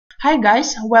Hi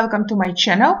guys, welcome to my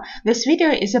channel. This video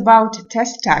is about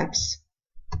test types.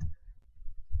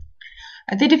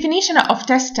 The definition of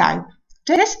test type.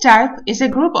 Test type is a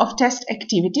group of test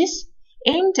activities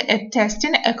aimed at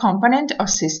testing a component or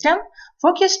system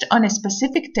focused on a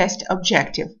specific test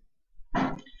objective.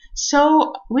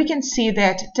 So we can see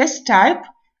that test type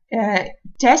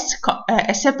tests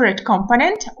a separate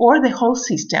component or the whole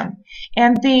system,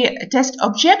 and the test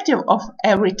objective of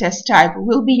every test type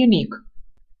will be unique.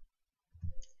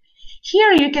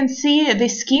 Here you can see the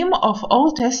scheme of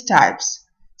all test types.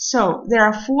 So there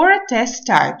are 4 test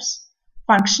types: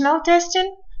 functional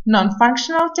testing,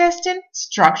 non-functional testing,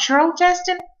 structural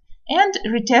testing, and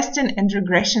retesting and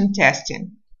regression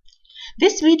testing.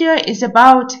 This video is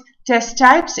about test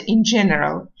types in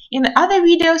general. In other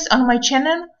videos on my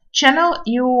channel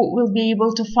you will be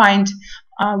able to find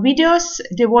videos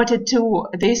devoted to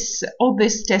all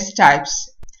these test types: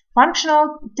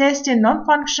 functional testing,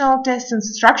 non-functional testing,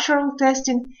 structural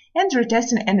testing, and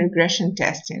retesting and regression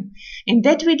testing. In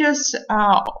that videos,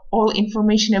 all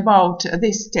information about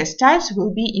these test types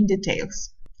will be in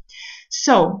details.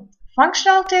 So,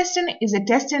 functional testing is a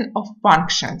testing of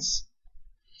functions.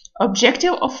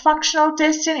 Objective of functional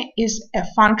testing is a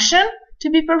function to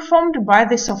be performed by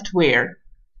the software.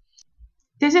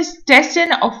 This is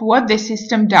testing of what the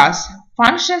system does: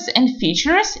 functions and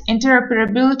features,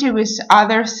 interoperability with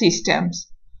other systems.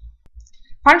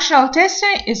 Functional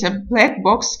testing is a black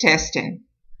box testing.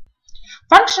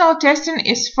 Functional testing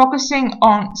is focusing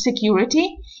on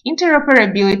security,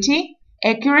 interoperability,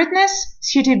 accurateness,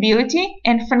 suitability,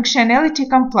 and functionality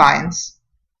compliance.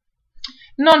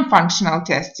 Non-functional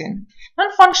testing.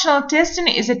 Non-functional testing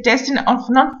is a testing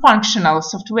of non-functional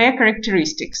software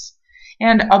characteristics.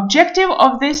 And objective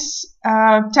of this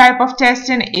type of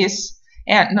testing is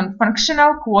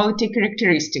non-functional quality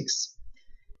characteristics.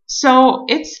 So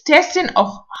it's testing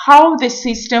of how the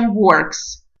system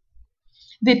works.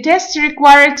 The test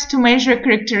required to measure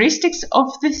characteristics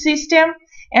of the system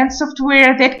and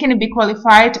software that can be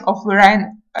qualified of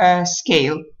varying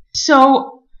scale.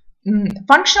 So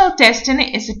functional testing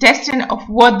is a testing of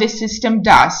what the system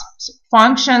does: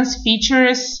 functions,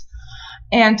 features.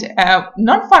 And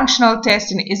non-functional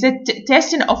testing is a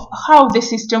testing of how the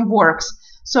system works.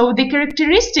 So the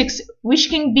characteristics which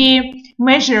can be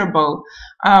measurable,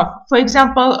 for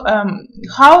example,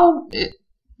 how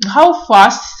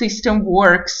fast system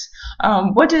works,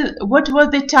 what was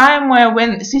the time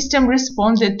when system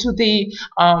responded to the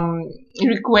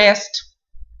request.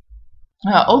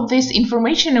 All this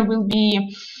information will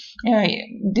be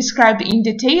described in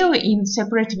detail in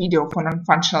separate video for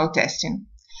non-functional testing.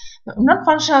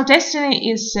 Non-functional testing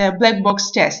is black box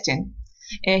testing.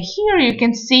 Here you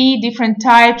can see different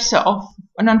types of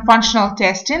non-functional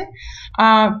testing: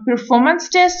 performance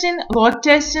testing, load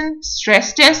testing,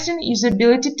 stress testing,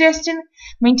 usability testing,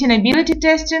 maintainability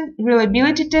testing,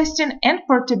 reliability testing, and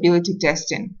portability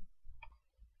testing.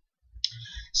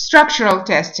 Structural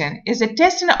testing is a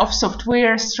testing of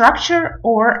software structure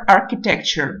or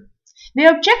architecture. The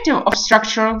objective of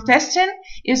structural testing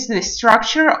is the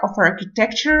structure of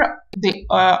architecture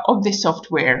of the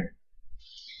software.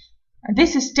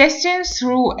 This is testing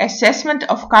through assessment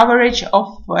of coverage of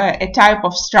a type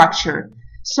of structure.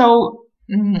 So,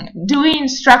 doing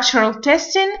structural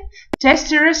testing,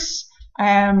 testers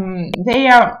they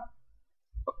are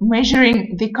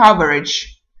measuring the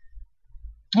coverage,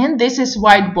 and this is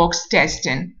white box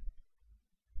testing.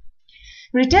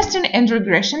 Retesting and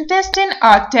regression testing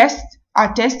are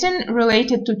testing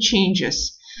related to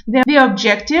changes. The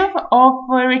objective of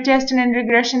retesting and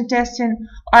regression testing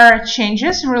are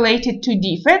changes related to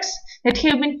defects that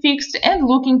have been fixed and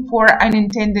looking for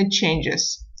unintended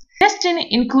changes. Testing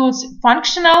includes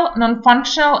functional,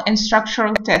 non-functional, and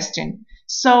structural testing.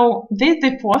 So this is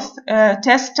the 4th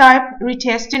test type,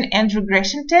 retesting and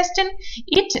regression testing.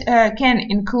 It can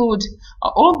include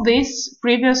all these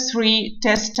previous 3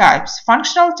 test types: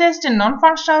 functional testing,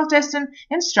 non-functional testing,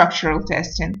 and structural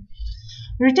testing.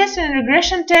 Retesting and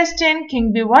regression testing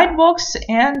can be white box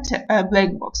and black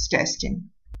box testing.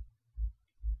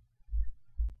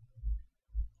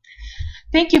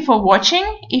 Thank you for watching.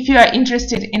 If you are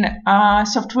interested in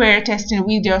software testing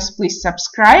videos, please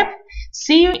subscribe.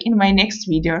 See you in my next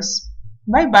videos.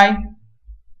 Bye bye.